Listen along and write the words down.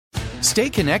Stay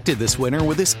connected this winter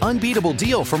with this unbeatable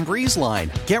deal from BreezeLine.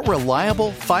 Get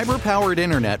reliable, fiber-powered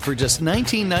internet for just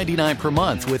 $19.99 per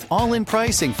month with all-in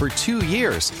pricing for 2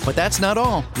 years. But that's not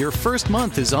all. Your first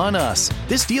month is on us.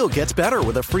 This deal gets better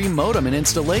with a free modem and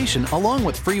installation, along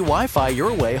with free Wi-Fi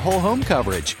your way whole home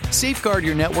coverage. Safeguard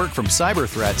your network from cyber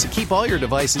threats and keep all your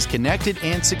devices connected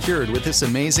and secured with this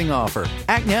amazing offer.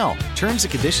 Act now. Terms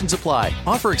and conditions apply.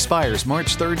 Offer expires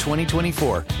March 3rd,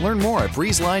 2024. Learn more at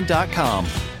breezeline.com.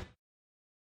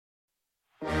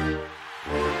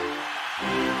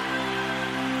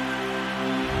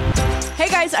 Hey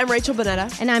guys, I'm Rachel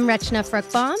Bonetta. And I'm Rachna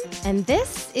Fruchtbaum, and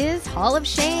this is Hall of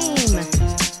Shame.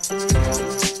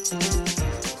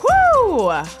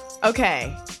 Woo!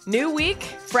 Okay, new week,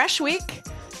 fresh week,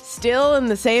 still in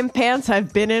the same pants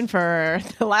I've been in for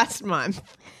the last month.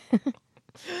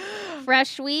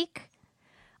 Fresh week,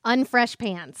 unfresh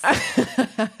pants.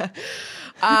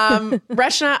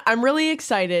 Rachna, I'm really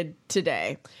excited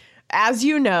today. As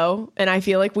you know, and I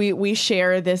feel like we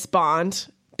share this bond,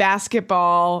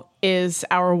 basketball is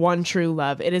our one true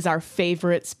love. It is our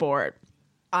favorite sport.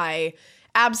 I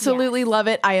absolutely love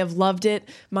it. I have loved it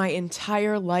my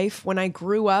entire life. When I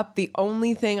grew up, the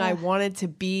only thing I wanted to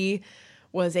be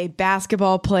was a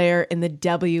basketball player in the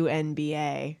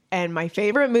WNBA. And my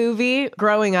favorite movie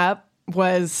growing up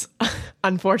was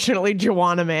unfortunately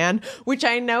Joanna Man, which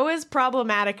I know is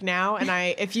problematic now. And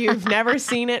if you've never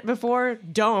seen it before,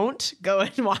 don't go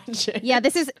and watch it. Yeah,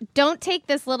 don't take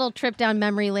this little trip down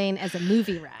memory lane as a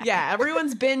movie rack. Yeah,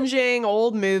 everyone's binging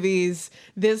old movies.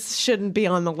 This shouldn't be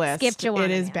on the list. Skip Joanna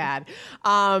It is Man.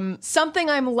 bad. Something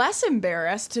I'm less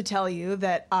embarrassed to tell you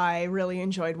that I really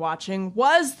enjoyed watching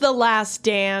was The Last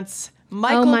Dance.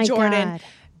 Michael Jordan. God.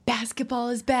 Basketball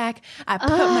is back. I put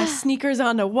my sneakers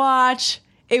on to watch.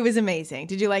 It was amazing.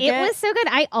 Did you like it? It was so good.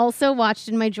 I also watched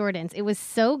in my Jordans. It was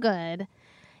so good.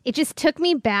 It just took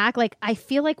me back. Like, I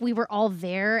feel like we were all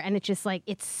there, and it just, like,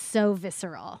 it's so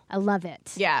visceral. I love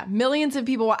it. Yeah, millions of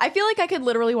people. I feel like I could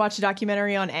literally watch a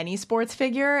documentary on any sports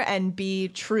figure and be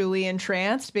truly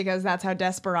entranced because that's how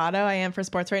desperado I am for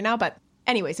sports right now. But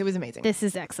anyways, it was amazing. This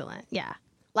is excellent. Yeah.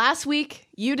 Last week,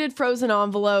 you did Frozen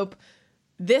Envelope.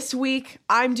 This week,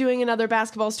 I'm doing another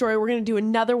basketball story. We're going to do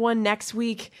another one next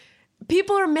week.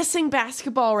 People are missing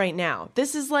basketball right now.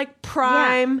 This is like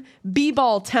prime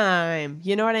b-ball time.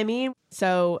 You know what I mean?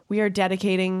 So we are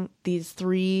dedicating these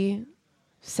 3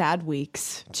 sad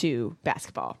weeks to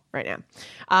basketball right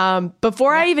now.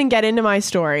 Before I even get into my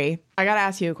story, I got to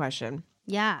ask you a question.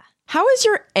 Yeah. How is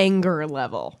your anger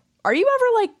level? Are you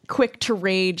ever like quick to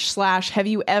rage / have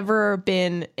you ever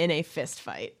been in a fist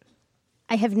fight?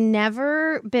 I have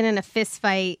never been in a fist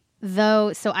fight,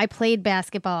 though. So I played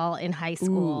basketball in high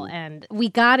school, and we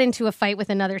got into a fight with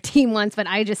another team once, but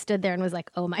I just stood there and was like,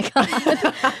 oh my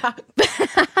God.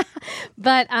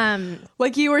 But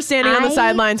like you were standing on the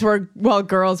sidelines while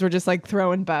girls were just like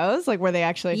throwing bows? Like were they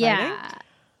actually fighting?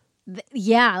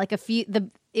 Yeah, like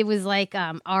it was like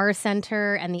our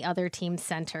center and the other team's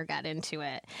center got into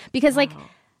it. Because like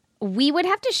we would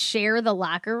have to share the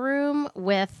locker room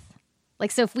with, like,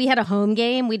 so if we had a home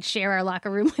game, we'd share our locker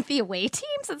room with the away team.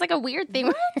 So it's like a weird thing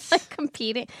where you're like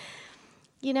competing.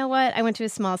 You know what? I went to a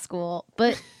small school,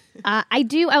 but I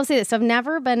will say this. So I've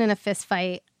never been in a fist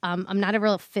fight. I'm not a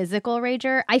real physical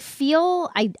rager. I feel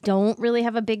I don't really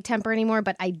have a big temper anymore,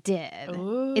 but I did.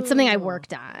 Ooh. It's something I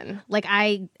worked on. Like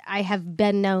I have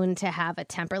been known to have a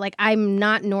temper. Like I'm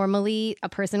not normally a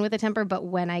person with a temper, but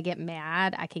when I get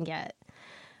mad, I can get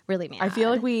really mad. I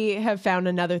feel like we have found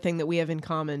another thing that we have in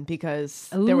common because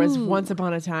there was once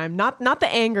upon a time, not the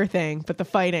anger thing, but the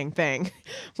fighting thing.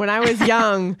 When I was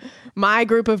young, my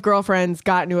group of girlfriends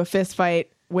got into a fist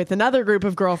fight with another group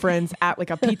of girlfriends at like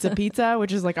a pizza,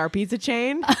 which is like our pizza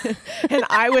chain. And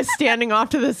I was standing off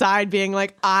to the side being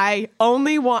like, I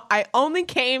only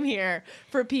came here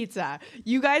for pizza.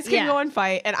 You guys can go and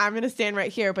fight and I'm going to stand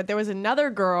right here. But there was another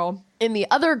girl in the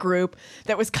other group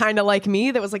that was kind of like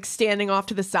me, that was like standing off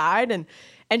to the side,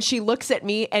 and she looks at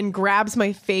me and grabs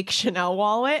my fake Chanel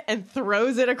wallet and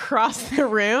throws it across the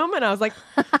room. And I was like,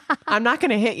 I'm not going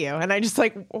to hit you. And I just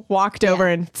like walked over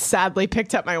and sadly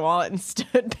picked up my wallet and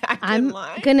stood back in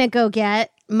line. I'm going to go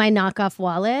get my knockoff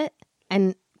wallet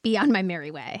and be on my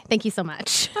merry way. Thank you so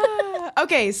much.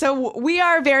 Okay, so we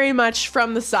are very much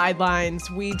from the sidelines.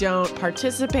 We don't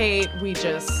participate. We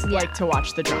just like to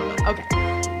watch the drama. Okay.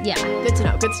 Yeah. Good to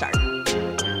know. Good start.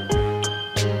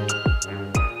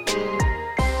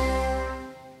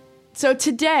 So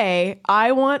today,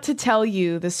 I want to tell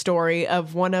you the story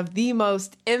of one of the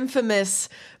most infamous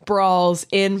brawls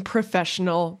in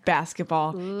professional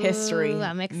basketball history.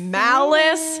 I'm excited.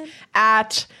 Malice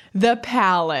at the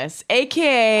Palace,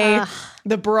 aka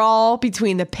the brawl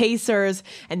between the Pacers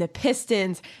and the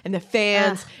Pistons and the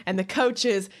fans and the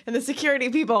coaches and the security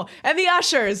people and the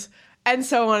ushers. And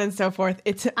so on and so forth.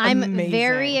 It's I'm amazing.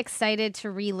 very excited to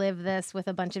relive this with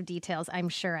a bunch of details I'm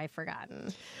sure I've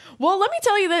forgotten. Well, let me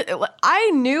tell you that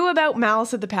I knew about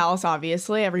Malice at the Palace,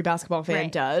 obviously. Every basketball fan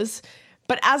does.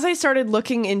 But as I started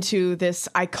looking into this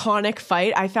iconic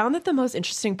fight, I found that the most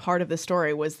interesting part of the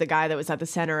story was the guy that was at the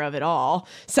center of it all.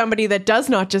 Somebody that does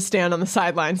not just stand on the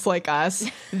sidelines like us.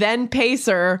 Then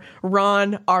Pacer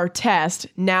Ron Artest,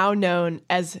 now known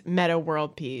as Metta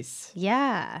World Peace.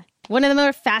 Yeah. One of the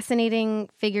more fascinating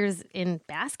figures in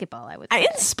basketball, I would say.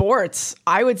 In sports,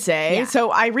 I would say. Yeah.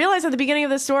 So I realized at the beginning of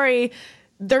the story,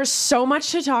 there's so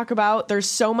much to talk about. There's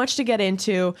so much to get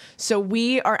into. So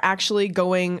we are actually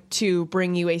going to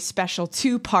bring you a special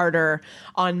two-parter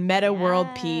on Metta World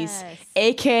Peace,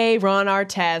 aka Ron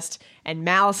Artest, and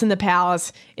Malice in the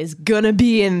Palace is gonna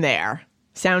be in there.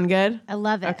 Sound good? I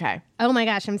love it. Okay. Oh my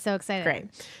gosh, I'm so excited. Great.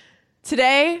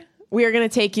 Today, we are going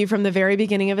to take you from the very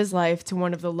beginning of his life to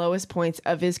one of the lowest points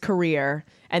of his career.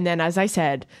 And then, as I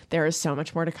said, there is so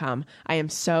much more to come. I am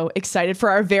so excited for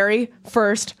our very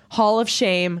first Hall of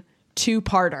Shame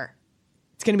two-parter.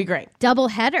 It's going to be great. Double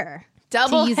header.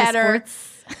 Double header.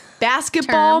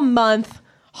 Basketball month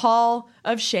Hall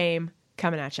of Shame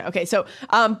coming at you. Okay, so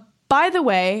by the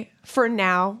way, for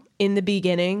now, in the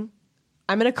beginning,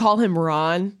 I'm going to call him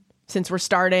Ron since we're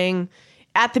starting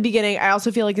at the beginning. I also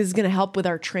feel like this is going to help with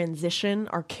our transition,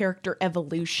 our character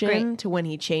evolution to when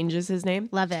he changes his name.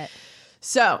 Love it.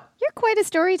 So, You're quite a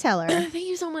storyteller. thank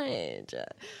you so much.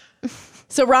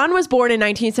 So Ron was born in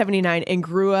 1979 and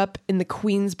grew up in the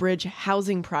Queensbridge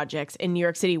housing projects in New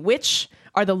York City, which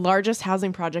are the largest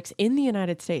housing projects in the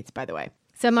United States, by the way.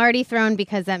 So I'm already thrown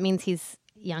because that means he's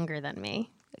younger than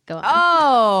me. Go on.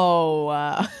 Oh.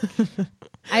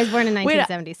 I was born in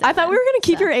 1977. I thought we were going to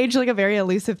keep your age like a very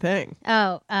elusive thing.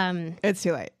 Oh, It's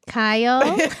too late.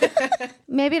 Kyle,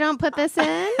 maybe don't put this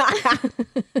in.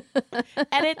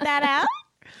 Edit that out.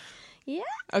 Yeah.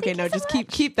 Okay, no, just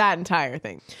keep that entire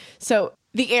thing. So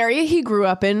the area he grew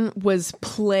up in was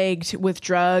plagued with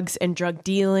drugs and drug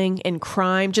dealing and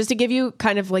crime. Just to give you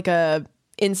kind of like a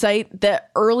insight, the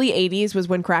early 80s was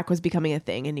when crack was becoming a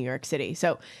thing in New York City.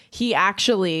 So he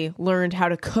actually learned how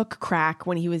to cook crack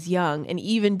when he was young and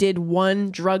even did one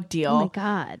drug deal. Oh my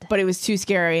God. But it was too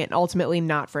scary and ultimately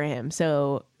not for him.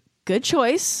 So good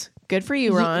choice. Good for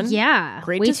you, Ron. Yeah.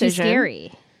 Great way decision. Too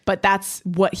scary. But that's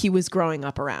what he was growing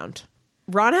up around.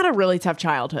 Ron had a really tough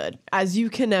childhood, as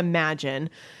you can imagine.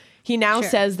 He now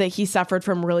says that he suffered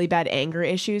from really bad anger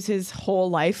issues his whole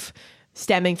life,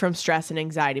 stemming from stress and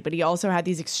anxiety. But he also had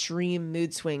these extreme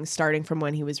mood swings starting from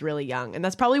when he was really young. And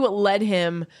that's probably what led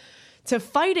him to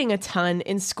fighting a ton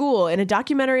in school. In a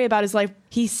documentary about his life,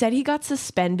 he said he got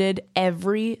suspended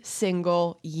every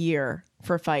single year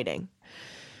for fighting.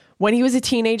 When he was a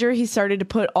teenager, he started to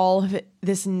put all of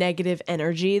this negative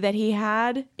energy that he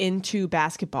had into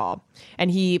basketball. And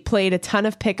he played a ton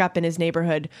of pickup in his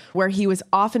neighborhood where he was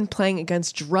often playing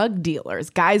against drug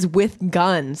dealers, guys with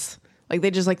guns. Like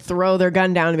they just like throw their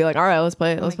gun down and be like, all right, let's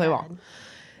play ball.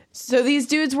 So these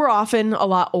dudes were often a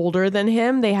lot older than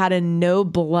him. They had a no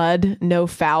blood, no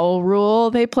foul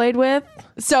rule they played with.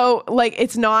 So like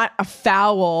it's not a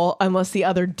foul unless the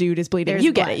other dude is bleeding. There's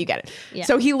You blood. get it. Yeah.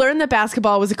 So he learned that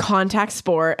basketball was a contact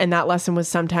sport, and that lesson was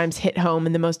sometimes hit home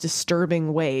in the most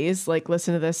disturbing ways. Like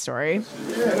listen to this story.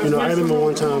 You know, I remember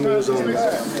one time it was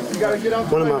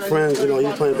one of my friends, you know, he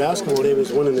was playing basketball. They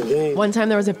was winning the game. One time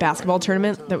there was a basketball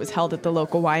tournament that was held at the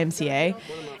local YMCA,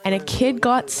 and a kid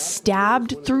got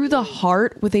stabbed through the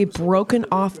heart with a broken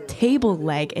off table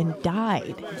leg and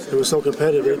died. It was so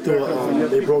competitive.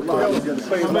 They broke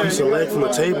a piece of leg from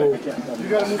a table,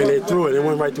 and they threw it. It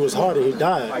went right through his heart, and he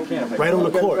died right on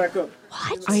the court.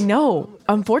 What? I know.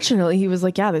 Unfortunately, he was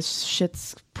like, yeah, this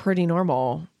shit's pretty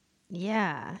normal.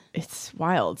 Yeah. It's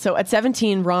wild. So at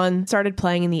 17, Ron started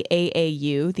playing in the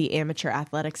AAU, the Amateur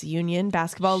Athletics Union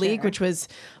Basketball League, which was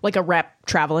like a rep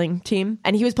traveling team.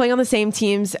 And he was playing on the same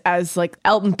teams as like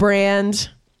Elton Brand,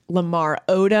 Lamar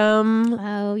Odom.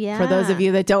 Oh, yeah. For those of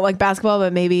you that don't like basketball,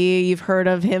 but maybe you've heard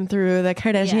of him through the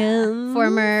Kardashians. Yeah.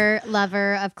 Former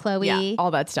lover of Chloe. Yeah,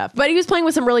 all that stuff. But he was playing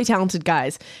with some really talented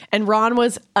guys. And Ron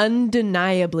was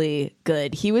undeniably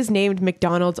good. He was named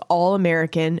McDonald's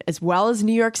All-American, as well as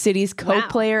New York City's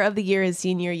Co-Player of the Year his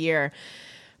senior year.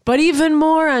 But even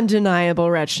more undeniable,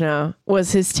 Rachna,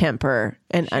 was his temper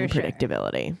and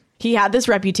unpredictability. He had this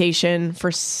reputation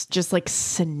for just like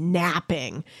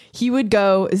snapping. He would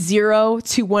go 0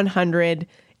 to 100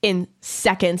 in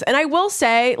seconds. And I will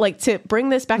say, like, to bring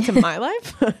this back to my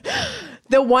life,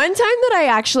 the one time that I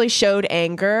actually showed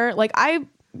anger, like I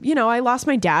lost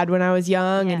my dad when I was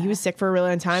young and he was sick for a really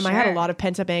long time. I had a lot of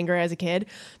pent up anger as a kid.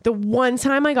 The one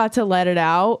time I got to let it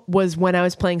out was when I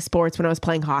was playing sports, when I was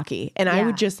playing hockey. And I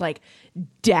would just like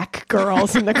deck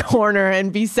girls in the corner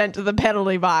and be sent to the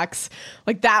penalty box.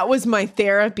 Like that was my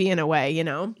therapy in a way, you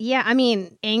know? Yeah. I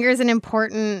mean, anger is an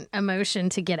important emotion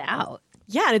to get out.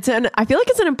 Yeah, I feel like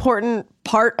it's an important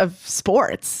part of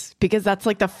sports because that's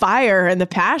like the fire and the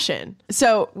passion.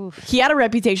 So he had a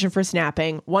reputation for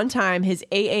snapping. One time his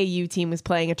AAU team was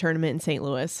playing a tournament in St.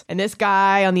 Louis, and this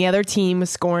guy on the other team was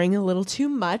scoring a little too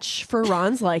much for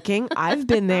Ron's liking. I've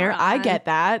been there. I get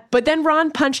that. But then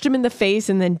Ron punched him in the face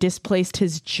and then displaced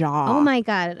his jaw. Oh my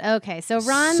God. Okay. So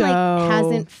Ron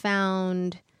hasn't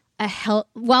found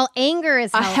while anger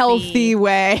is a healthy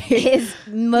way. His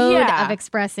mode of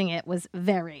expressing it was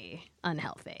very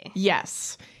unhealthy.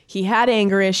 Yes. He had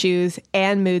anger issues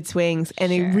and mood swings,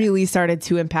 and it really started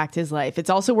to impact his life. It's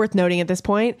also worth noting at this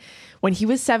point, when he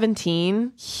was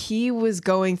 17, he was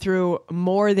going through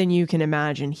more than you can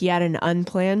imagine. He had an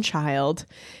unplanned child.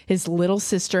 His little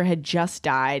sister had just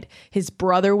died. His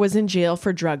brother was in jail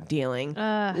for drug dealing.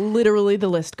 Literally, the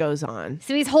list goes on.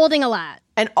 So he's holding a lot.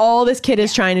 And all this kid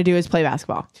is trying to do is play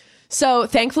basketball. So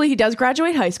thankfully, he does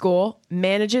graduate high school,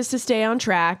 manages to stay on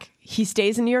track. He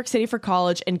stays in New York City for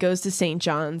college and goes to St.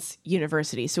 John's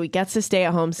University. So he gets to stay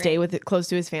at home, stay with it close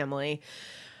to his family.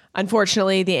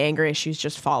 Unfortunately, the anger issues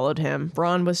just followed him.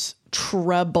 Ron was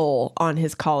trouble on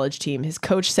his college team. His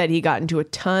coach said he got into a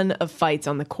ton of fights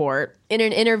on the court. In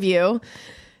an interview,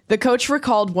 the coach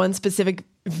recalled one specific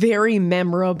very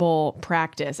memorable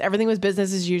practice. Everything was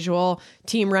business as usual,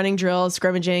 team running drills,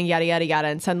 scrimmaging, yada, yada, yada.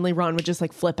 And suddenly Ron would just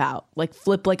like flip out, like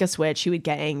flip like a switch. He would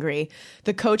get angry.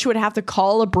 The coach would have to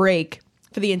call a break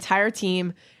for the entire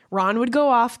team. Ron would go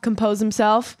off, compose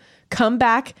himself, come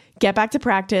back, get back to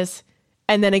practice.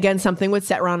 And then again, something would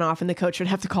set Ron off and the coach would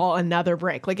have to call another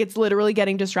break. Like it's literally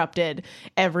getting disrupted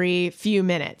every few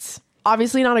minutes.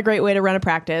 Obviously not a great way to run a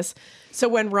practice. So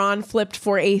when Ron flipped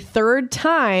for a third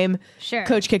time,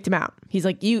 coach kicked him out. He's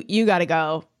like, you got to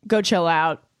go chill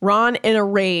out. Ron, in a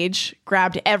rage,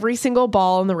 grabbed every single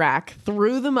ball in the rack,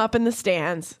 threw them up in the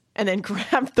stands, and then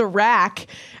grabbed the rack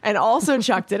and also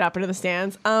chucked it up into the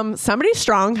stands. Somebody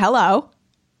strong. Hello.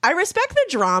 I respect the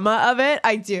drama of it.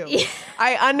 I do. Yeah.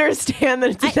 I understand that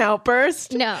it's an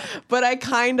outburst. No. But I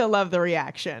kind of love the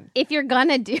reaction. If you're going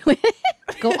to do it,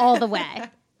 go all the way.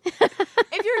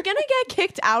 If you're going to get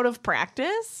kicked out of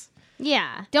practice.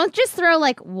 Yeah. Don't just throw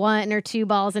like 1 or 2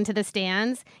 balls into the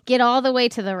stands. Get all the way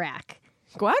to the rack.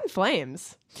 Go out in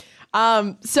flames.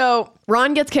 So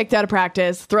Ron gets kicked out of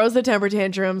practice, throws the temper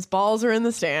tantrums, balls are in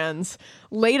the stands.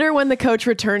 Later, when the coach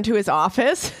returned to his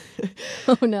office,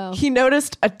 oh no, he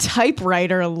noticed a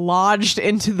typewriter lodged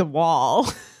into the wall.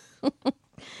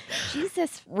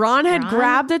 Jesus. Ron had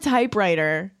grabbed a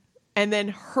typewriter and then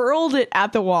hurled it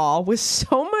at the wall with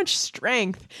so much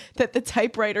strength that the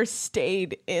typewriter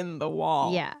stayed in the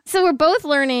wall. Yeah. So we're both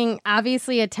learning,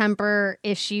 obviously, a temper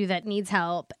issue that needs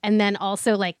help, and then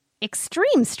also like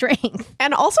extreme strength.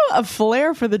 And also a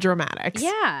flair for the dramatics.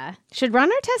 Yeah. Should Ron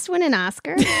Artest win an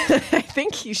Oscar? I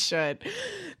think he should.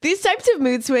 These types of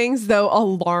mood swings, though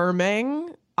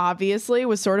alarming, obviously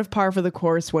was sort of par for the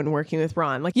course when working with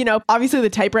Ron. Like, you know, obviously the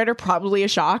typewriter, probably a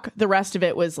shock. The rest of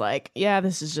it was like, yeah,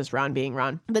 this is just Ron being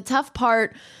Ron. The tough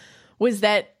part was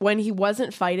that when he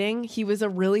wasn't fighting, he was a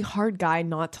really hard guy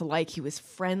not to like. He was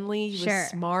friendly. He was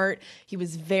smart. He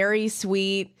was very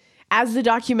sweet. As the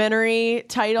documentary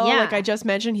title, like I just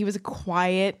mentioned, he was a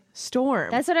quiet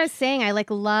storm. That's what I was saying. I like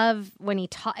love when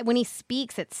he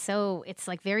speaks. It's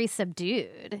like very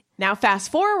subdued. Now,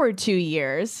 fast forward 2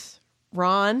 years,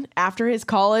 Ron, after his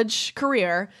college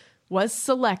career, was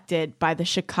selected by the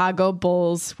Chicago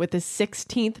Bulls with the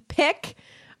 16th pick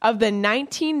of the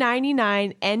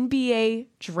 1999 NBA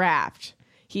draft.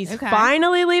 He's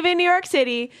finally leaving New York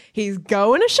City. He's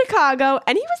going to Chicago,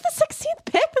 and he was the 16th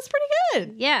pick. That's pretty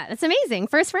good. Yeah, that's amazing.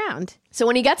 First round. So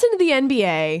when he gets into the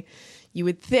NBA, you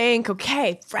would think,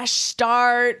 okay, fresh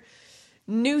start,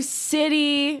 new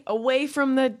city, away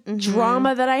from the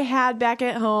drama that I had back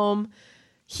at home.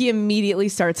 He immediately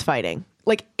starts fighting.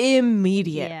 Like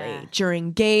immediately.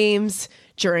 During games,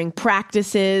 during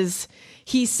practices.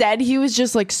 He said he was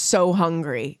just like so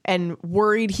hungry and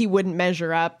worried he wouldn't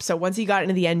measure up. So once he got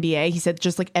into the NBA, he said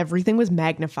just like everything was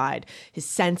magnified. His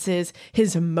senses,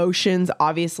 his emotions,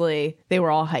 obviously, they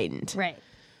were all heightened. Right.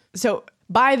 So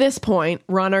by this point,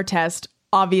 Ron Artest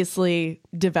obviously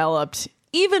developed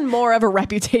even more of a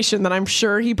reputation than I'm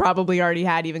sure he probably already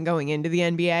had even going into the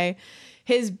NBA.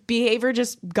 His behavior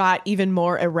just got even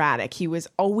more erratic. He was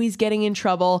always getting in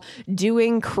trouble,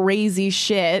 doing crazy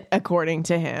shit, according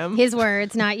to him. His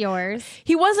words, not yours.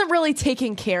 He wasn't really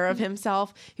taking care of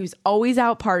himself. He was always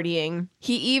out partying.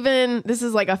 This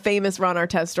is like a famous Ron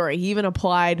Artest story. He even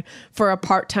applied for a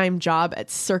part-time job at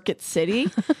Circuit City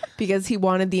because he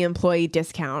wanted the employee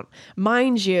discount.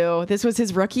 Mind you, this was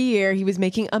his rookie year. He was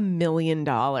making $1 million.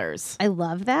 I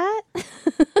love that.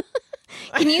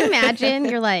 Can you imagine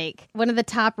you're like one of the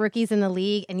top rookies in the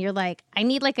league and you're like, I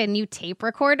need like a new tape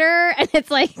recorder. And it's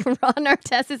like Ron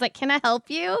Artest is like, can I help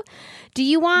you? Do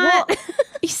you want... Well,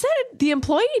 he said the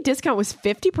employee discount was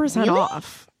 50% Really?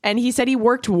 off. And he said he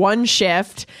worked one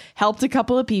shift, helped a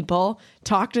couple of people,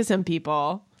 talked to some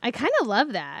people. I kind of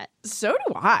love that. So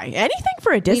do I. Anything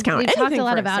for a discount. We've talked anything a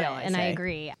lot for about sale, it, and I say.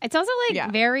 agree. It's also like Yeah.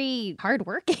 very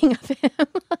hardworking of him.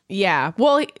 Yeah.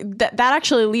 Well, that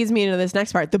actually leads me into this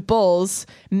next part. The Bulls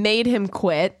made him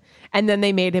quit, and then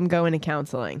they made him go into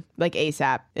counseling, like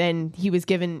ASAP. And he was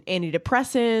given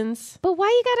antidepressants. But why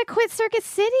you gotta quit Circuit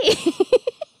City?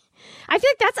 I feel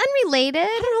like that's unrelated.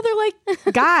 I don't know. They're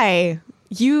like, guy,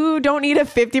 you don't need a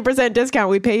 50% discount.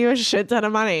 We pay you a shit ton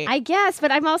of money. I guess,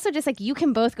 but I'm also just like, you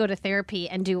can both go to therapy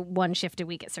and do one shift a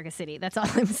week at Circuit City. That's all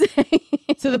I'm saying.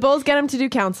 So the Bulls get him to do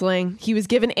counseling. He was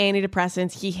given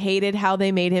antidepressants. He hated how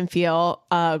they made him feel.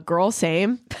 Girl,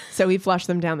 same. So he flushed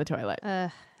them down the toilet.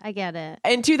 I get it.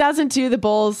 In 2002, the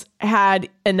Bulls had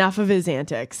enough of his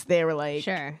antics. They were like,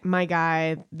 Sure. My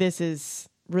guy, this is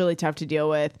really tough to deal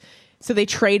with. So they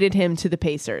traded him to the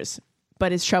Pacers,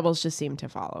 but his troubles just seemed to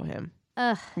follow him.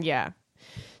 Ugh. Yeah.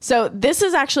 So this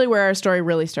is actually where our story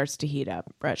really starts to heat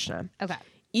up, Rachna. Okay.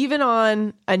 Even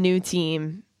on a new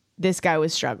team, this guy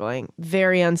was struggling,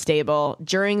 very unstable.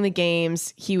 During the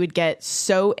games, he would get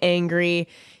so angry.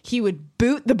 He would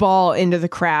boot the ball into the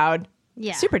crowd.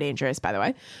 Yeah. Super dangerous, by the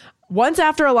way. Once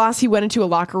after a loss, he went into a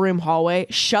locker room hallway,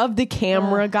 shoved the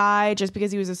camera guy just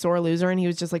because he was a sore loser and he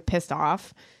was just like pissed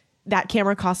off. That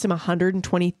camera cost him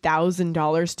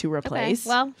 $120,000 to replace.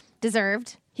 Okay. Well,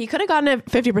 deserved. He could have gotten it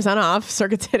 50% off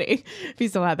Circuit City if he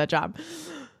still had that job.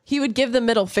 He would give the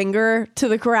middle finger to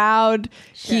the crowd.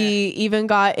 Sure. He even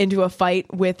got into a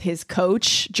fight with his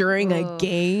coach during a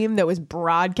game that was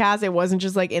broadcast. It wasn't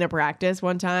just like in a practice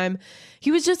one time.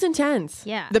 He was just intense.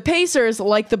 Yeah. The Pacers,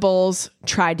 like the Bulls,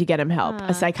 tried to get him help.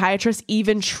 A psychiatrist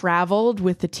even traveled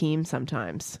with the team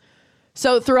sometimes.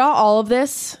 So throughout all of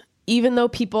this, even though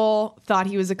people thought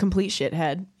he was a complete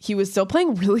shithead, he was still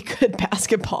playing really good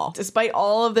basketball. Despite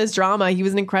all of this drama, he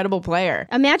was an incredible player.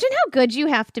 Imagine how good you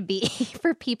have to be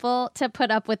for people to put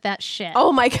up with that shit.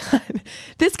 Oh my God.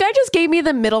 This guy just gave me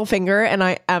the middle finger and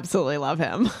I absolutely love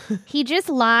him. He just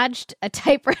lodged a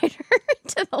typewriter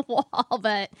to the wall,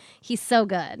 but he's so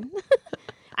good.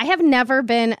 I have never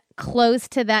been close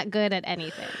to that good at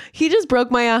anything. He just broke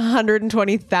my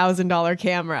 $120,000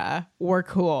 camera. We're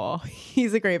cool.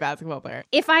 He's a great basketball player.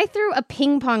 If I threw a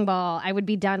ping pong ball, I would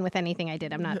be done with anything I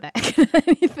did. I'm not that good at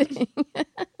anything.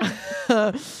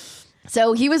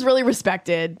 So he was really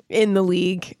respected in the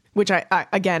league, which I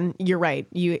again, you're right.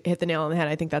 You hit the nail on the head.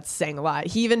 I think that's saying a lot.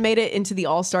 He even made it into the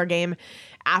All-Star game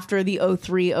after the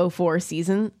 03-04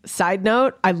 season. Side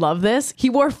note, I love this. He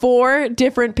wore 4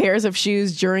 different pairs of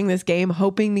shoes during this game,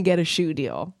 hoping to get a shoe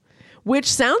deal,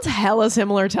 which sounds hella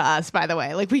similar to us, by the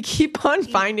way. Like we keep on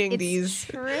finding these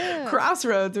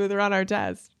crossroads with Ron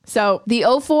Artest. So the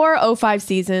 04-05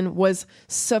 season was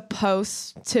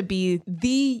supposed to be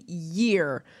the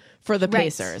year for the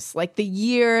Pacers. Like the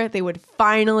year they would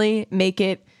finally make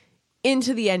it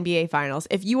into the NBA Finals.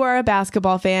 If you are a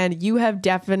basketball fan, you have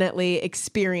definitely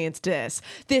experienced this.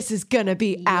 This is going to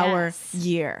be our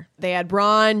year. They had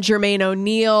Bron, Jermaine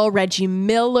O'Neal, Reggie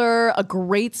Miller, a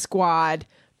great squad.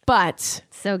 But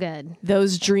so good.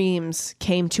 Those dreams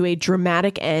came to a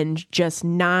dramatic end just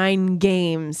 9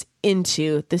 games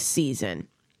into the season.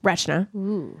 Rachna,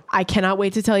 I cannot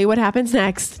wait to tell you what happens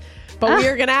next. But we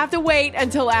are going to have to wait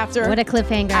until after what a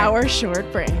cliffhanger. Our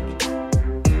short break.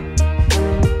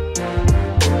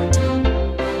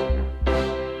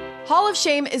 Hall of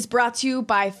Shame is brought to you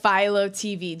by Philo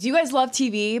TV. Do you guys love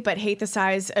TV but hate the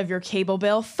size of your cable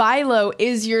bill? Philo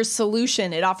is your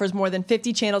solution. It offers more than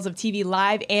 50 channels of TV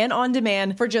live and on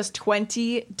demand for just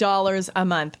 $20 a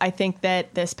month. I think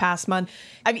that this past month,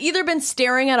 I've either been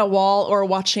staring at a wall or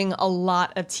watching a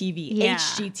lot of TV,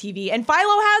 HGTV. And Philo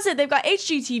has it. They've got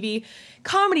HGTV,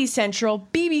 Comedy Central,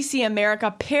 BBC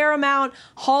America, Paramount,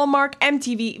 Hallmark,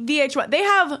 MTV, VH1. They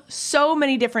have so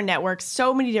many different networks,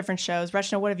 so many different shows.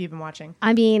 Rachna, what have you been watching?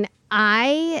 I mean,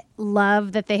 I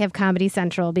love that they have Comedy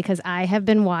Central because I have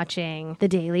been watching The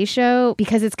Daily Show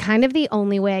because it's kind of the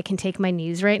only way I can take my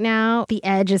news right now. The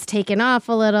edge is taken off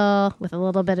a little with a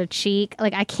little bit of cheek.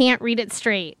 Like, I can't read it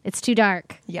straight. It's too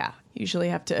dark. Yeah, usually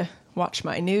have to watch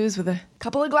my news with a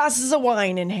couple of glasses of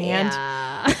wine in hand.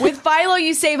 Yeah. With Philo,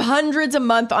 you save hundreds a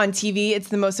month on TV. It's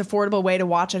the most affordable way to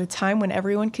watch at a time when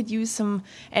everyone could use some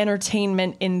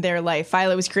entertainment in their life.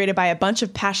 Philo was created by a bunch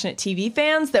of passionate TV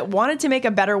fans that wanted to make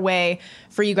a better way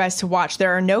for you guys to watch.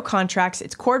 There are no contracts.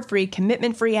 It's cord-free,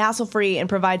 commitment-free, hassle-free, and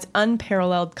provides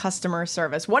unparalleled customer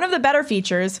service. One of the better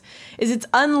features is its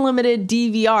unlimited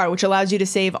DVR, which allows you to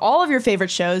save all of your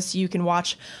favorite shows so you can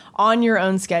watch on your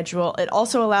own schedule. It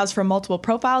also allows for multiple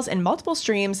profiles and multiple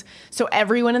streams, so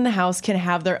everyone in the house can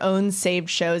have their own saved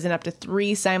shows in up to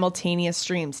 3 simultaneous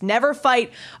streams. Never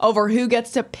fight over who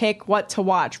gets to pick what to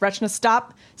watch. Rachna,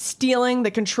 stop stealing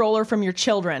the controller from your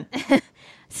children.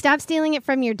 Stop stealing it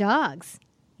from your dogs,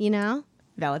 you know?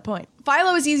 Valid point.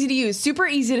 Philo is easy to use, super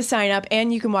easy to sign up,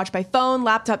 and you can watch by phone,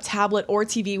 laptop, tablet, or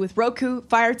TV with Roku,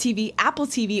 Fire TV, Apple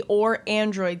TV, or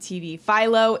Android TV.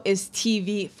 Philo is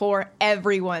TV for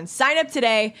everyone. Sign up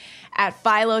today at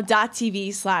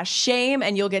philo.tv/shame,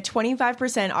 and you'll get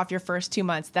 25% off your first 2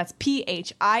 months. That's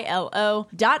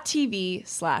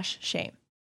philo.tv/shame.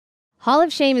 Hall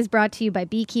of Shame is brought to you by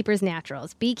Beekeepers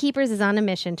Naturals. Beekeepers is on a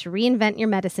mission to reinvent your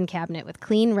medicine cabinet with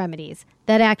clean remedies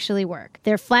that actually work.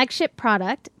 Their flagship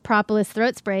product, Propolis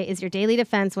Throat Spray, is your daily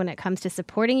defense when it comes to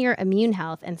supporting your immune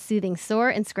health and soothing sore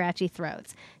and scratchy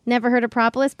throats. Never heard of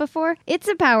Propolis before? It's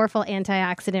a powerful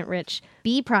antioxidant-rich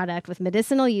bee product with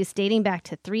medicinal use dating back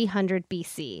to 300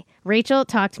 BC. Rachel,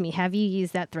 talk to me. Have you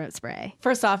used that throat spray?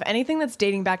 First off, anything that's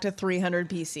dating back to 300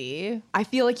 BC, I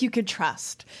feel like you could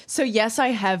trust. So yes, I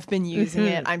have been using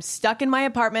it. I'm stuck in my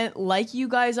apartment like you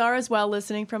guys are as well,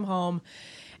 listening from home.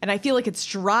 And I feel like it's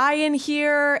dry in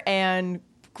here and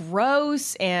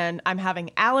gross, and I'm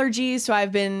having allergies. So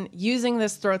I've been using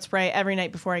this throat spray every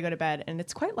night before I go to bed, and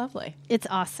it's quite lovely. It's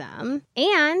awesome.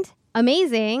 And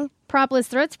amazing. Propolis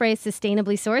Throat Spray is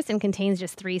sustainably sourced and contains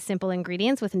just 3 simple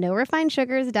ingredients with no refined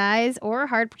sugars, dyes, or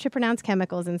hard-to-pronounce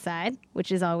chemicals inside,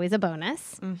 which is always a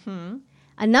bonus. Mm-hmm.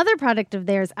 Another product of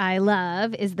theirs I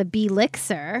love is the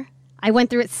Belixir. I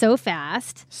went through it so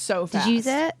fast. So fast. Did you use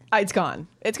it? It's gone.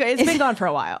 It's been gone for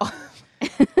a while.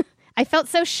 I felt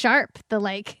so sharp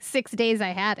the 6 days I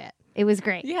had it. It was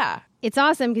great. Yeah. It's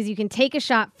awesome because you can take a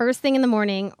shot first thing in the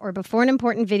morning or before an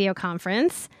important video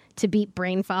conference to beat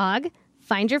brain fog,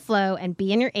 find your flow, and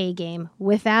be in your A game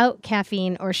without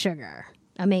caffeine or sugar.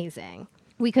 Amazing.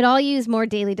 We could all use more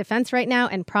daily defense right now,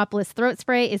 and Propolis Throat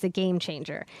Spray is a game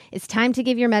changer. It's time to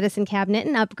give your medicine cabinet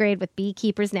an upgrade with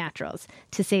Beekeepers Naturals.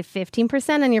 To save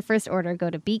 15% on your first order,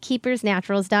 go to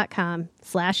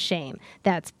beekeepersnaturals.com/shame.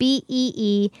 That's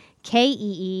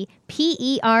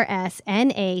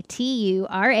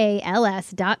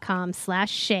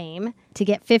BEEKEEPERSNATURALS.com/shame to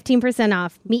get 15%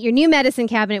 off. Meet your new medicine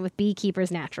cabinet with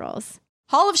Beekeepers Naturals.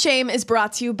 Hall of Shame is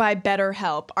brought to you by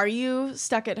BetterHelp. Are you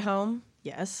stuck at home?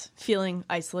 Yes. Feeling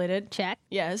isolated? Check.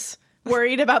 Yes.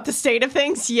 Worried about the state of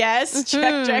things? Yes.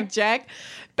 Check.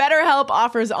 BetterHelp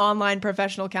offers online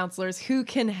professional counselors who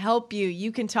can help you.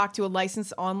 You can talk to a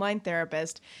licensed online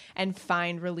therapist and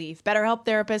find relief. BetterHelp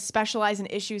therapists specialize in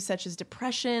issues such as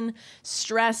depression,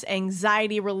 stress,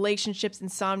 anxiety, relationships,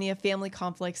 insomnia, family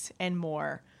conflicts, and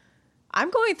more. I'm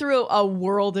going through a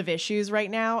world of issues right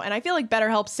now, and I feel like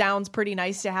BetterHelp sounds pretty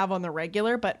nice to have on the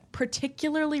regular, but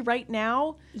particularly right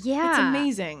now, it's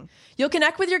amazing. You'll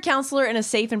connect with your counselor in a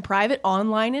safe and private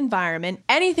online environment.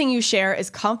 Anything you share is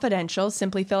confidential.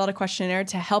 Simply fill out a questionnaire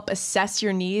to help assess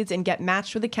your needs and get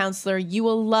matched with a counselor you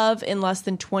will love in less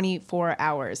than 24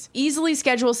 hours. Easily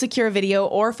schedule secure video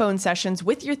or phone sessions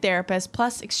with your therapist,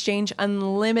 plus exchange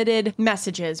unlimited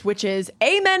messages, which is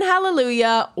amen,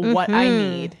 hallelujah, what I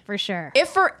need. For sure. If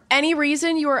for any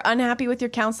reason you are unhappy with your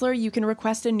counselor, you can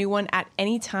request a new one at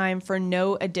any time for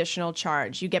no additional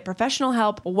charge. You get professional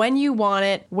help when you want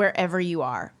it, wherever you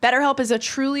are. BetterHelp is a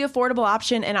truly affordable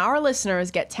option, and our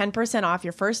listeners get 10% off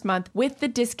your first month with the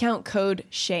discount code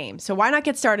SHAME. So why not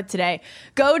get started today?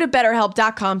 Go to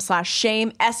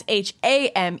betterhelp.com/shame,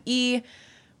 SHAME.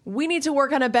 We need to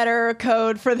work on a better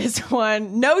code for this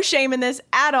one. No shame in this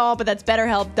at all, but that's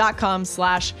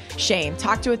betterhelp.com/shame.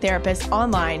 Talk to a therapist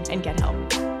online and get help.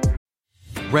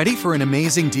 Ready for an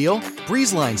amazing deal?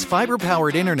 BreezeLine's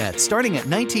fiber-powered internet starting at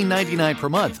 $19.99 per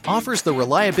month offers the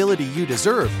reliability you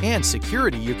deserve and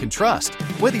security you can trust.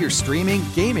 Whether you're streaming,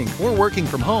 gaming, or working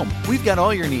from home, we've got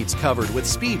all your needs covered with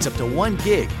speeds up to 1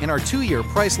 gig and our 2-year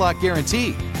price lock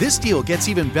guarantee. This deal gets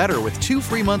even better with 2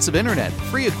 free months of internet,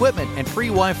 free equipment, and free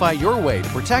Wi-Fi your way to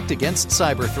protect against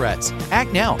cyber threats.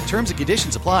 Act now. Terms and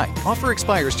conditions apply. Offer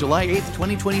expires July 8th,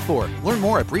 2024. Learn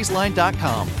more at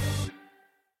breezeline.com.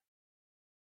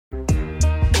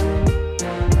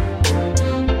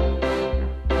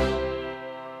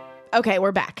 Okay,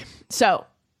 we're back. So,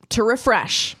 to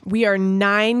refresh, we are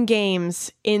 9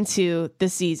 games into the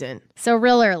season. So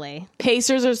real early.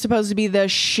 Pacers are supposed to be the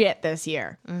shit this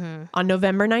year. Mm-hmm. On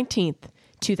November 19th,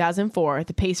 2004,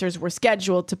 the Pacers were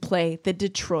scheduled to play the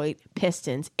Detroit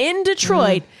Pistons in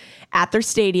Detroit at their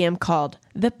stadium called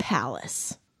the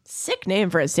Palace. Sick name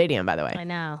for a stadium, by the way. I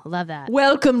know. Love that.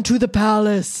 Welcome to the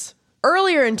Palace.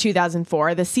 Earlier in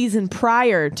 2004, the season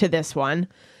prior to this one,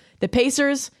 the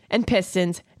Pacers and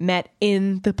Pistons met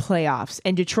in the playoffs,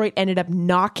 and Detroit ended up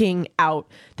knocking out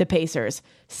the Pacers.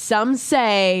 Some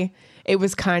say it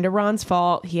was kind of Ron's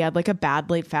fault. He had like a bad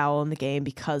late foul in the game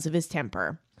because of his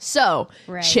temper. So,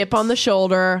 chip on the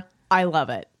shoulder. I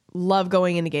love it. Love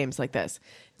going into games like this.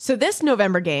 So this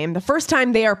November game, the first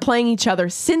time they are playing each other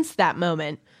since that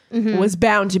moment, was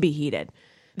bound to be heated.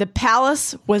 The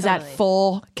Palace was at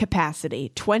full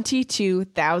capacity,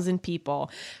 22,000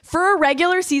 people. For a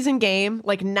regular season game,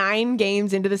 like 9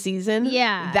 games into the season,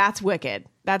 that's wicked.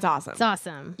 That's awesome. It's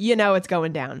awesome. You know it's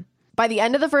going down. By the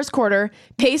end of the first quarter,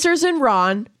 Pacers and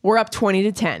Ron were up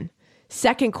 20-10.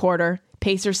 Second quarter,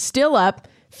 Pacers still up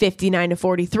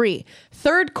 59-43.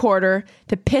 Third quarter,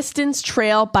 the Pistons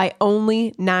trail by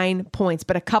only 9 points,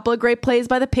 but a couple of great plays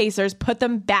by the Pacers put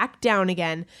them back down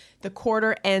again. The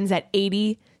quarter ends at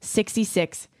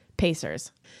 80-66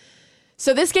 Pacers.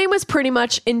 So this game was pretty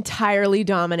much entirely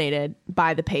dominated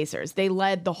by the Pacers. They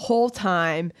led the whole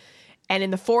time. And in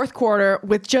the fourth quarter,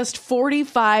 with just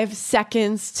 45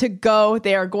 seconds to go,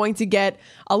 they are going to get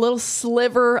a little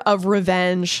sliver of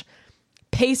revenge.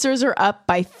 Pacers are up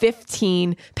by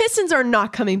 15. Pistons are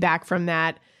not coming back from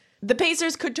that. The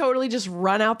Pacers could totally just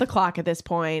run out the clock at this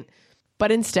point.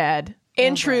 But instead,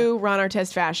 in true Ron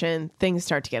Artest fashion, things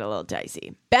start to get a little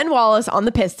dicey. Ben Wallace on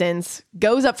the Pistons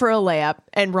goes up for a layup,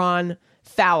 and Ron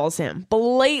fouls him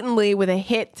blatantly with a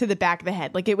hit to the back of the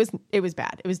head. Like it was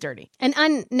bad. It was dirty. An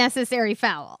unnecessary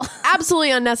foul.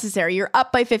 Absolutely unnecessary. You're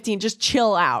up by 15. Just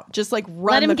chill out. Just like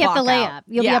run Let him the get clock the layup. out.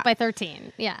 You'll be up by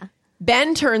 13. Yeah.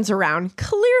 Ben turns around,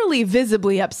 clearly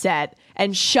visibly upset,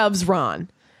 and shoves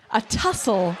Ron. A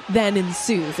tussle then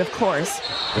ensues, of course.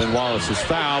 Then Wallace is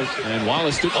fouled, and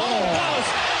Wallace did.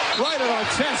 Wallace right at our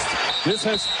chest. This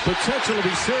has potential to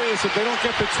be serious if they don't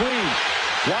get between.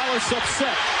 Wallace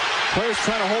upset. Players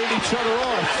trying to hold each other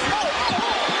off.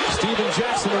 Steven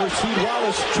Jackson and Rasheed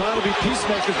Wallace trying to be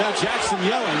peacemakers. Now Jackson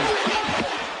yelling.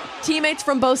 Teammates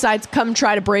from both sides come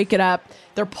try to break it up.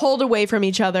 They're pulled away from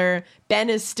each other. Ben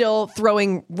is still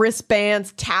throwing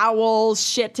wristbands, towels,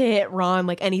 shit to hit Ron,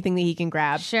 like anything that he can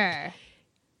grab. Sure.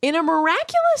 In a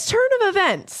miraculous turn of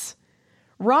events,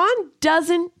 Ron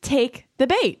doesn't take the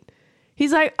bait.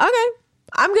 He's like, okay,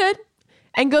 I'm good.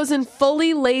 And goes and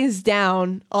fully lays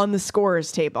down on the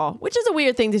scorer's table, which is a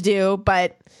weird thing to do,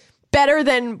 but better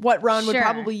than what Ron would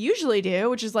probably usually do,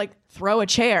 which is like throw a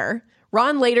chair.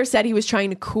 Ron later said he was trying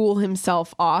to cool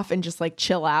himself off and just like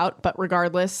chill out. But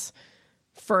regardless,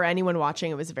 for anyone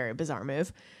watching, it was a very bizarre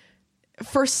move.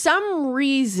 For some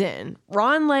reason,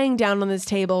 Ron laying down on this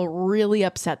table really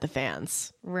upset the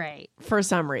fans. Right. For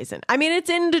some reason. I mean, it's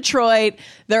in Detroit.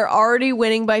 They're already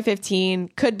winning by 15.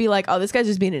 Could be like, oh, this guy's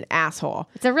just being an asshole.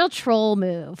 It's a real troll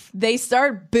move. They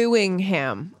start booing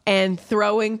him and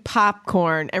throwing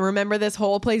popcorn. And remember, this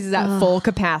whole place is at full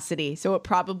capacity. So it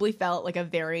probably felt like a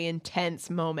very intense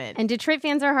moment. And Detroit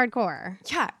fans are hardcore.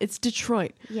 Yeah, it's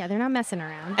Detroit. Yeah, they're not messing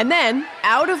around. And then,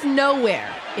 out of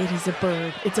nowhere, it is a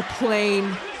bird. It's a plane.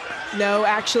 No,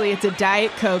 actually, it's a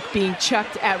Diet Coke being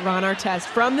chucked at Ron Artest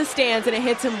from the stands, and it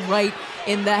hits him right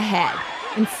in the head.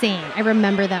 Insane. I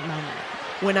remember that moment.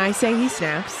 When I say he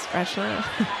snaps, Rachna,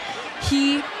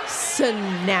 he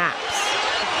snaps.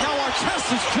 Now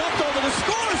Artest has jumped over the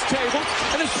scorer's table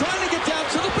and is trying to get down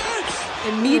to the bench.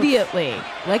 Immediately,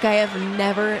 like I have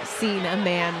never seen a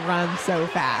man run so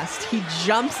fast. He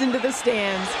jumps into the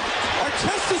stands.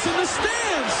 Artest is in the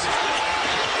stands.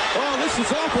 Oh, this is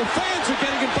awful. Fans are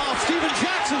getting involved. Steven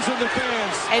Jackson's in the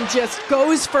fans. And just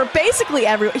goes for basically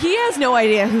everyone. He has no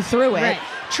idea who threw it. Right.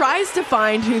 Tries to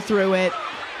find who threw it.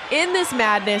 In this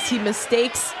madness, he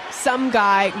mistakes some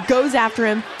guy goes after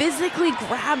him, physically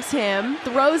grabs him,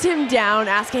 throws him down,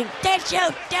 asking, "Did you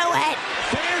do it?"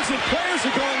 Fans and players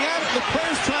are going at it, and the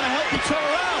players trying to help each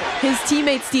other out. His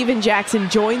teammate Steven Jackson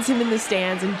joins him in the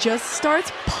stands and just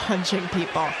starts punching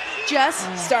people.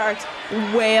 Just starts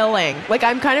wailing. Like,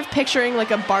 I'm kind of picturing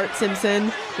like a Bart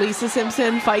Simpson, Lisa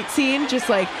Simpson fight scene, just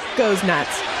like goes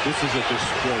nuts. This is a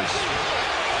disgrace.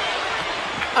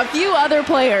 A few other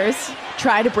players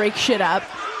try to break shit up,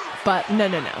 but no,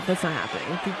 that's not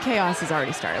happening. The chaos has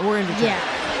already started. We're into Yeah.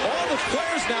 All the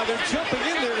players now, they're jumping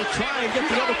in there to try and get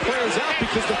the other players out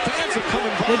because the fans are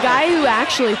coming by. The guy who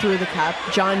actually threw the cup,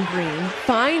 John Green,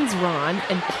 finds Ron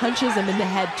and punches him in the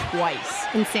head twice.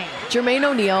 Insane. Jermaine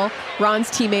O'Neal, Ron's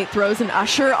teammate, throws an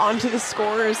usher onto the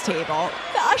scorer's table.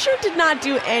 The usher did not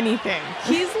do anything.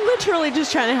 He's literally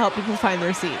just trying to help people find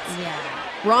their seats. Yeah.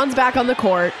 Ron's back on the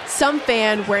court. Some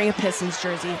fan wearing a Pistons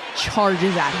jersey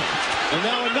charges at him. And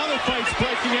now another fight's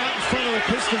breaking out in front of the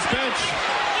Pistons bench.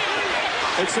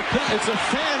 It's a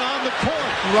fan on the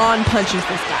court. Ron punches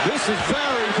this guy. This is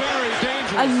very, very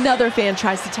dangerous. Another fan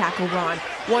tries to tackle Ron.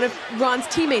 One of Ron's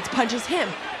teammates punches him.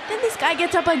 Then this guy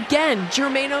gets up again.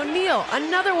 Jermaine O'Neal,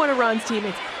 another one of Ron's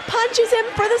teammates, punches him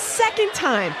for the second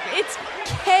time. It's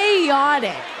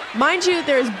chaotic. Mind you,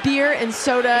 there's beer and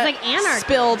soda It's like anarchy.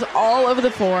 spilled all over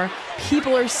the floor.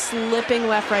 People are slipping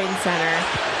left, right, and center.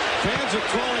 Fans are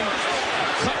throwing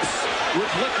cups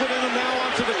with liquid in them now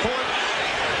onto the court.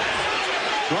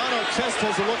 Ron Artest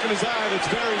has a look in his eye that's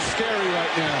very scary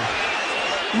right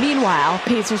now. Meanwhile,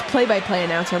 Pacers play-by-play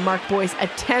announcer Mark Boyce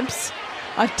attempts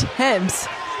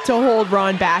to hold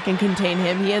Ron back and contain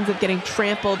him. He ends up getting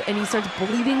trampled and he starts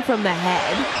bleeding from the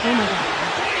head. Oh my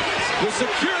God. The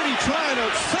security trying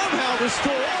to somehow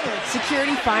restore order.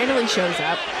 Security finally shows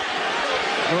up.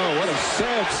 Oh, what a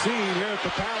sad scene here at the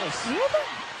Palace.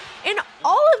 In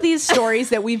all of these stories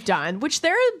that we've done, which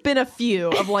there have been a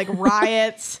few of like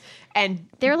riots and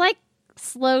They're like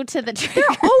slow to the trigger.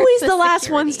 they're always the last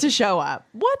security. ones to show up.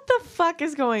 What the fuck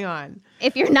is going on?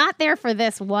 If you're not there for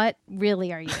this, what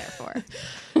really are you there for?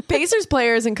 Pacers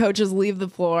players and coaches leave the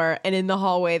floor, and in the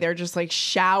hallway, they're just like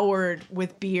showered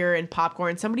with beer and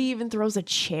popcorn. Somebody even throws a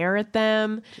chair at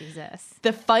them. Jesus.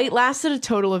 The fight lasted a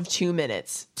total of 2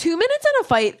 minutes. 2 minutes in a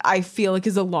fight, I feel like,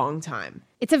 is a long time.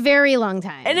 It's a very long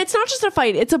time. And it's not just a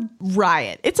fight, it's a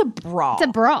riot. It's a brawl. It's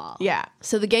a brawl. Yeah.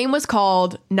 So the game was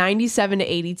called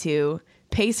 97-82.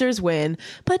 Pacers win.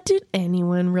 But did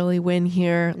anyone really win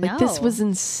here? Like, this No. was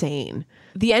insane.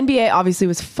 The NBA obviously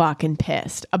was fucking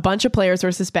pissed. A bunch of players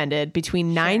were suspended.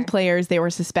 Between 9 players, they were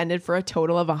suspended for a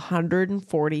total of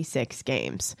 146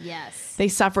 games. Yes. They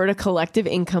suffered a collective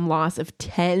income loss of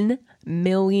 $10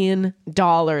 million,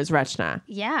 Rachna.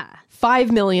 Yeah.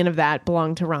 5 million of that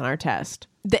belonged to Ron Artest.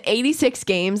 The 86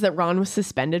 games that Ron was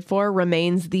suspended for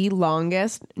remains the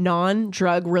longest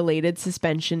non-drug related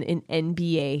suspension in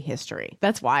NBA history.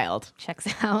 That's wild. Checks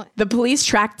out. The police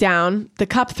tracked down the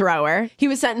cup thrower. He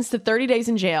was sentenced to 30 days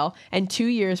in jail and 2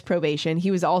 years probation. He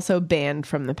was also banned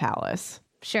from the Palace.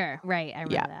 Sure. Right. I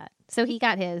remember Yeah. that. So he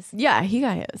got his. Yeah, he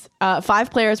got his.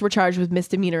 5 players were charged with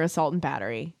misdemeanor assault and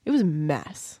battery. It was a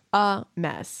mess. A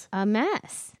mess. A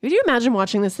mess. Could you imagine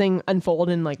watching this thing unfold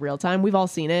in like real time? We've all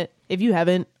seen it. If you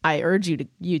haven't, I urge you to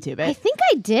YouTube it. I think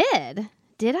I did.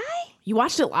 Did I? You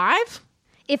watched it live?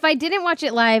 If I didn't watch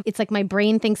it live, it's like my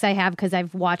brain thinks I have because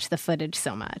I've watched the footage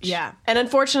so much. Yeah. And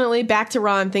unfortunately, back to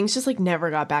Ron, things just like never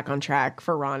got back on track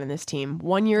for Ron and this team.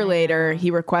 1 year later,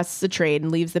 he requests a trade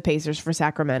and leaves the Pacers for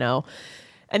Sacramento.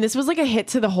 And this was like a hit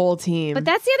to the whole team. But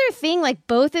that's the other thing. Like,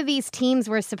 both of these teams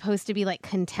were supposed to be like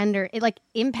contender. It like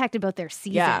impacted both their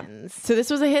seasons. Yeah. So this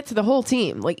was a hit to the whole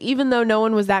team. Like, even though no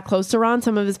one was that close to Ron,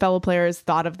 some of his fellow players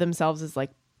thought of themselves as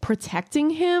like protecting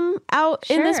him out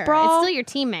in this brawl. It's still your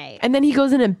teammate. And then he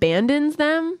goes and abandons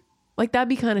them. Like, that'd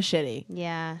be kind of shitty.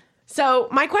 Yeah. So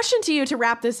my question to you to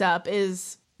wrap this up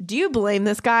is, do you blame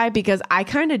this guy? Because I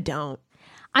kind of don't.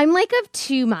 I'm like of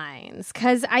two minds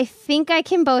because I think I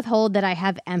can both hold that I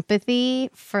have empathy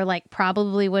for like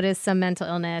probably what is some mental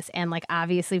illness and like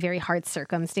obviously very hard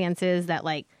circumstances that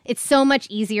like it's so much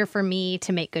easier for me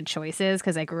to make good choices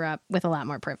because I grew up with a lot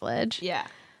more privilege. Yeah.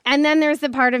 And then there's the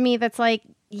part of me that's like,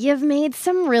 you've made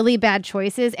some really bad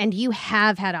choices and you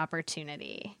have had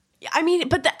opportunity. I mean,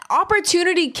 but the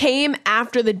opportunity came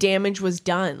after the damage was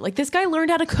done. Like, this guy learned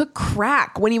how to cook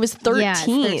crack when he was 13. Yeah,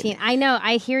 13. I know.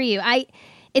 I hear you.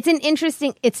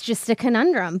 It's just a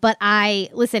conundrum. But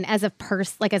listen, as a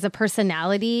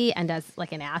personality and as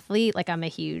like an athlete, like I'm a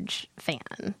huge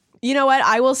fan. You know what?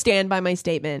 I will stand by my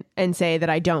statement and say that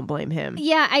I don't blame him.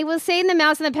 Yeah, I will say in The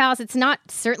Mouse in the Palace, it's not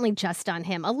certainly just on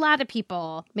him. A lot of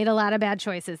people made a lot of bad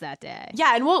choices that day.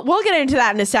 Yeah, and we'll get into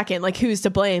that in a second, like who's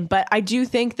to blame. But I do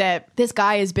think that this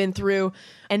guy has been through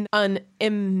an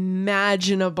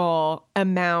unimaginable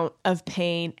amount of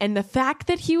pain. And the fact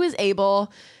that he was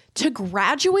able to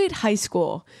graduate high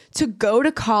school, to go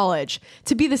to college,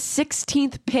 to be the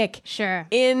 16th pick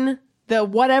in the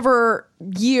whatever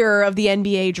year of the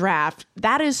NBA draft,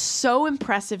 that is so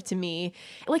impressive to me.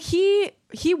 Like he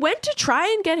went to try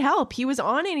and get help. He was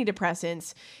on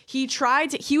antidepressants. He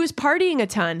was partying a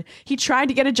ton. He tried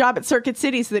to get a job at Circuit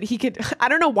City so that he could, I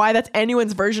don't know why that's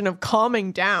anyone's version of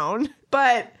calming down,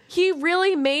 but he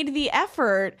really made the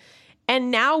effort. And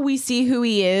now we see who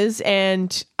he is.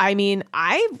 And I mean,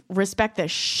 I respect the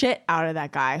shit out of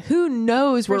that guy. Who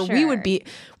knows where we would be?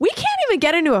 We can't even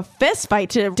get into a fist fight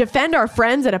to defend our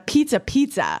friends at a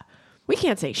pizza. We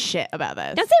can't say shit about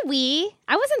this. Don't say we.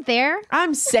 I wasn't there.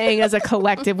 I'm saying as a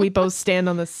collective, we both stand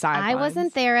on the sidelines. I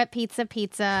wasn't there at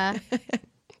Pizza.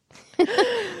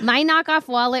 My knockoff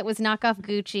wallet was knockoff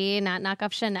Gucci, not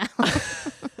knockoff Chanel.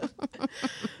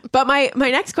 But my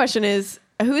next question is,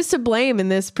 who's to blame in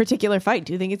this particular fight?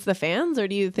 Do you think it's the fans, or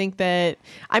do you think that,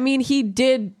 I mean, he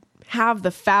did have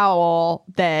the foul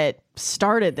that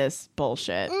started this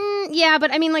bullshit. Yeah,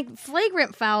 but I mean, like,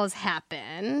 flagrant fouls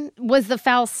happen. Was the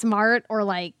foul smart or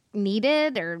like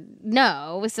needed or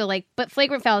no? So like, but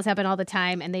flagrant fouls happen all the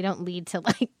time and they don't lead to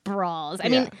like brawls. I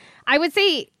mean, I would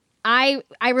say I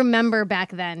remember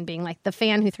back then being like, the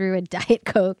fan who threw a Diet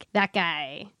Coke, that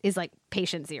guy is like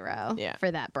patient zero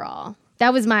for that brawl.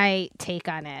 That was my take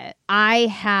on it. I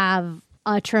have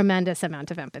a tremendous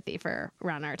amount of empathy for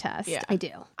Ron Artest. Yeah. I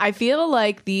do. I feel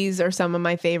like these are some of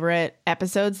my favorite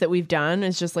episodes that we've done.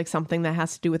 It's just like something that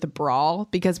has to do with a brawl,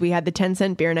 because we had the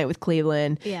 10-cent beer night with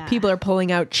Cleveland. Yeah. People are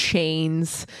pulling out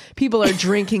chains. People are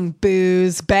drinking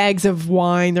booze, bags of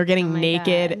wine. They're getting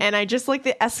naked. God. And I just like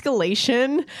the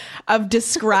escalation of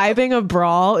describing a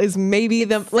brawl is maybe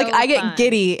the, so like I get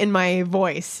giddy in my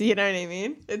voice. You know what I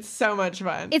mean? It's so much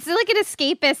fun. It's like an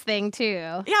escapist thing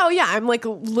too. Yeah. Oh yeah. I'm like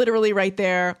literally right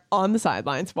there on the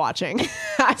sidelines watching,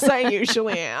 as I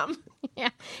usually am. Yeah,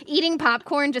 eating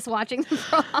popcorn, just watching the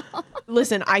brawl.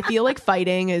 Listen, I feel like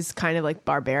fighting is kind of like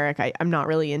barbaric. I'm not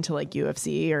really into like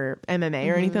UFC or MMA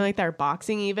or anything like that, or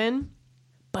boxing even.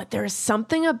 But there's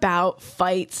something about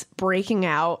fights breaking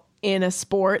out in a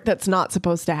sport that's not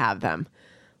supposed to have them.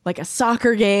 Like a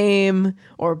soccer game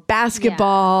or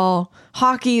basketball.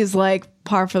 Hockey is like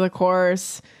par for the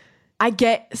course. I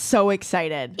get so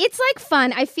excited. It's like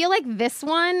fun. I feel like this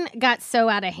one got so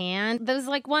out of hand. Those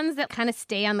like ones that kind of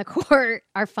stay on the court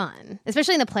are fun,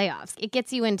 especially in the playoffs. It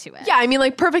gets you into it. Yeah, I mean,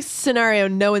 like perfect scenario,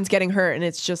 no one's getting hurt and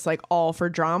it's just like all for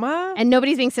drama. And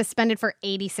nobody's being suspended for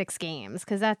 86 games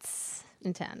because that's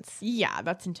intense. Yeah,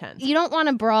 that's intense. You don't want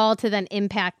a brawl to then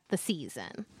impact the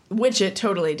season. Which it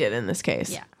totally did in this case.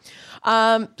 Yeah.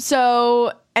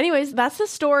 So anyways, that's the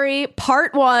story.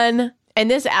 Part 1. And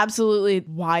this absolutely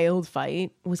wild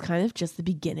fight was kind of just the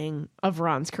beginning of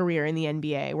Ron's career in the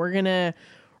NBA. We're going to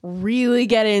really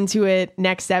get into it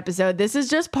next episode. This is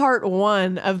just part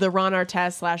 1 of the Ron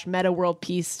Artest / Metta World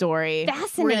Peace story.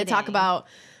 Fascinating. We're going to talk about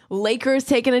Lakers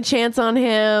taking a chance on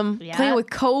him, playing with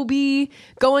Kobe,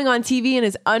 going on TV in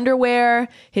his underwear,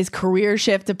 his career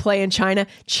shift to play in China,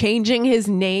 changing his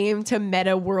name to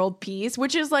Metta World Peace,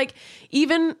 which is like,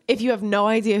 even if you have no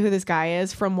idea who this guy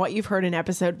is from what you've heard in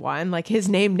episode 1, like his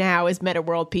name now is Metta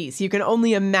World Peace. You can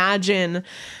only imagine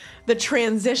the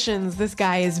transitions this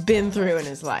guy has been through in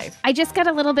his life. I just got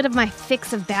a little bit of my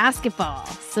fix of basketball,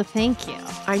 so thank you.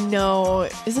 I know.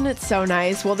 Isn't it so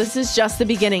nice? Well, this is just the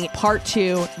beginning. Part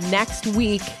 2 next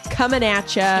week, coming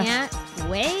at ya. Can't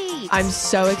wait. I'm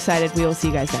so excited. We will see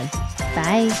you guys then.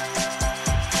 Bye.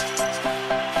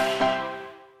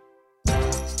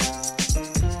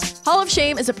 Hall of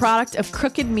Shame is a product of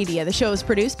Crooked Media. The show is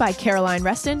produced by Caroline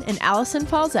Reston and Allison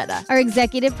Falzetta. Our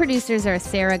executive producers are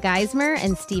Sarah Geismer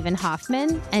and Stephen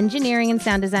Hoffman. Engineering and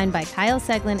sound design by Kyle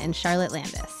Seglin and Charlotte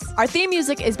Landis. Our theme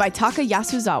music is by Taka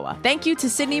Yasuzawa. Thank you to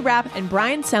Sydney Rapp and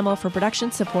Brian Semmel for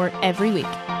production support every week.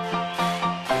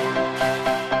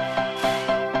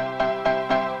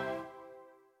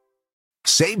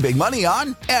 Save big money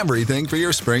on everything for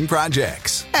your spring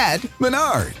projects at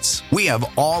Menards. We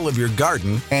have all of your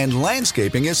garden and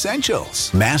landscaping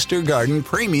essentials. Master Garden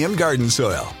Premium Garden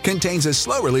Soil contains a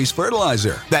slow-release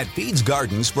fertilizer that feeds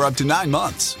gardens for up to 9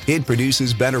 months. It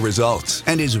produces better results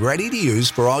and is ready to use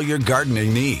for all your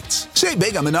gardening needs. Save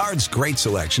big on Menards' great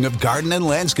selection of garden and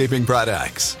landscaping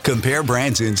products. Compare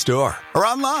brands in store or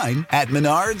online at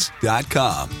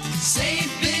menards.com.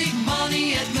 Save big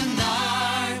money at Menards.